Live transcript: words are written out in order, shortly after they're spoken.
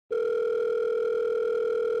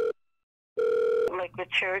Mega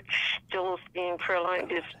Church. Joel Osteen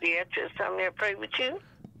Mega is the address. I'm there to pray with you.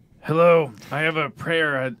 Hello. I have a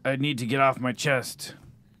prayer I need to get off my chest.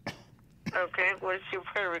 Okay, what's your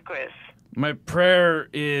prayer request? My prayer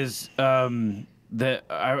is that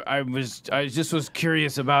I just was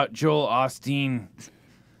curious about Joel Osteen,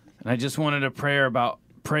 and I just wanted to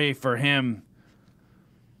pray for him.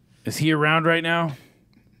 Is he around right now?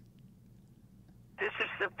 This is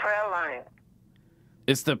the prayer line.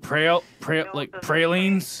 It's the pralines?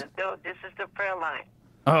 No, this is the prayer line.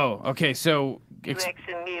 Oh, okay. So, You're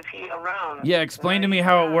asking me if he's around. yeah, explain to me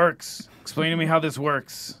how it works. Explain to me how this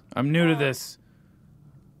works. I'm new to this.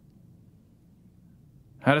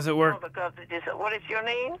 How does it work? Father God, what is your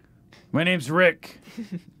name? My name's Rick.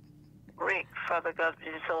 Rick. Father God,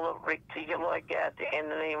 we just hold up Rick to you, Lord God, in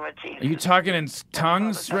the name of Jesus. Are you talking in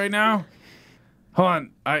tongues right now? Hold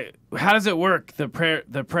on. How does it work? The prayer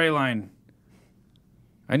line.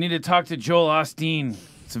 I need to talk to Joel Osteen.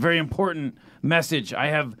 It's a very important message. I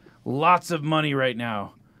have lots of money right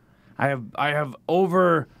now. I have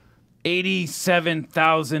over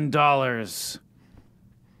 $87,000.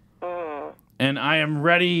 And I am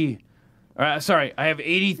ready. Sorry, I have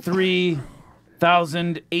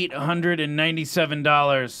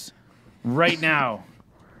 $83,897 right now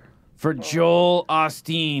for Joel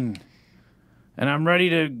Osteen. And I'm ready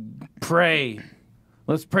to pray.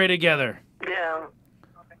 Let's pray together. Yeah.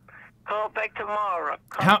 Call back tomorrow.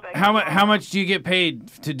 How much do you get paid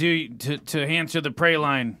to answer the pray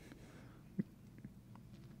line?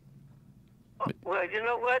 Well, you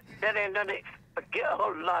know what? That ain't nothing.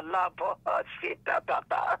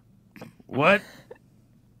 What?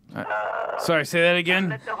 Sorry, say that again.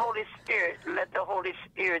 Let the Holy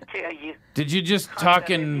Spirit tell you. Did you just talk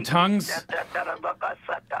in tongues?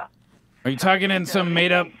 Are you talking in some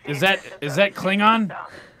made up? Is that Klingon?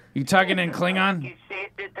 You talking in Klingon?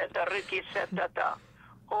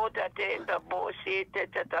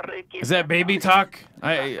 Is that baby talk?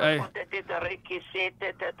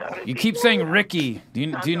 You keep saying Ricky. Do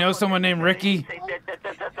you know someone named Ricky?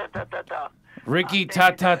 Ricky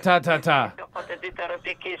ta ta ta ta ta.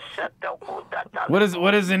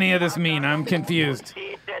 What does any of this mean? I'm confused.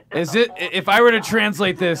 Is it, if I were to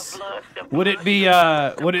translate this, would it be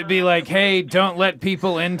like, hey, don't let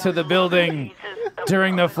people into the building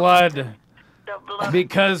during the flood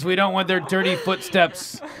because we don't want their dirty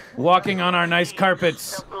footsteps walking on our nice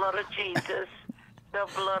carpets? The blood of Jesus. The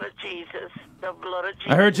blood of Jesus. The blood of Jesus.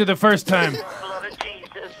 I heard you the first time. The blood of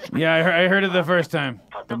Jesus. Yeah, I heard it the first time.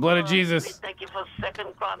 The blood of Jesus. We thank you for 2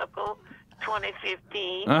 Chronicles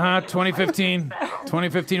 2015. 2015.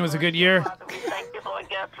 2015 was a good year. We thank you, Lord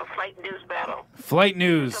God, for Flight News Battle. Flight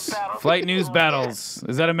News Battles.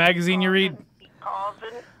 Is that a magazine you read?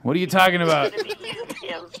 What are you talking about?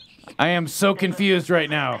 I am so confused right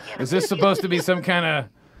now. Is this supposed to be some kind of...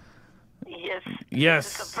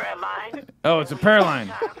 Yes. It's a prayer line. Oh, it's a prayer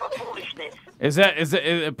line. For foolishness. Is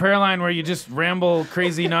it a prayer line where you just ramble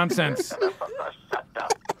crazy nonsense?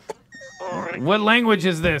 What language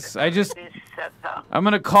is this? I'm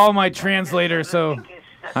going to call my translator so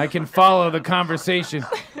I can follow the conversation.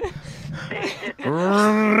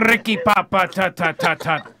 Ricky papa ta ta ta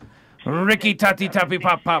ta. Ricky tati tapi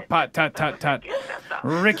pop pop pop tat tat tat.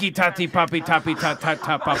 Ricky tati papi tapi tat tat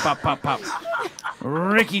tat pop pop pop pop.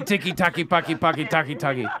 Ricky tiki taki paki paki taki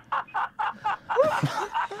taki.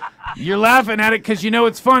 You're laughing at it because you know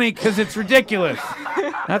it's funny because it's ridiculous.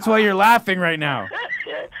 That's why you're laughing right now.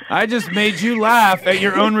 I just made you laugh at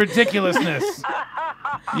your own ridiculousness.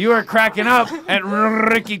 You are cracking up at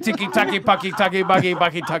Ricky tiki taki paki taki baki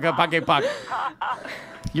baki taka paki pak.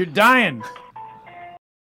 You're dying.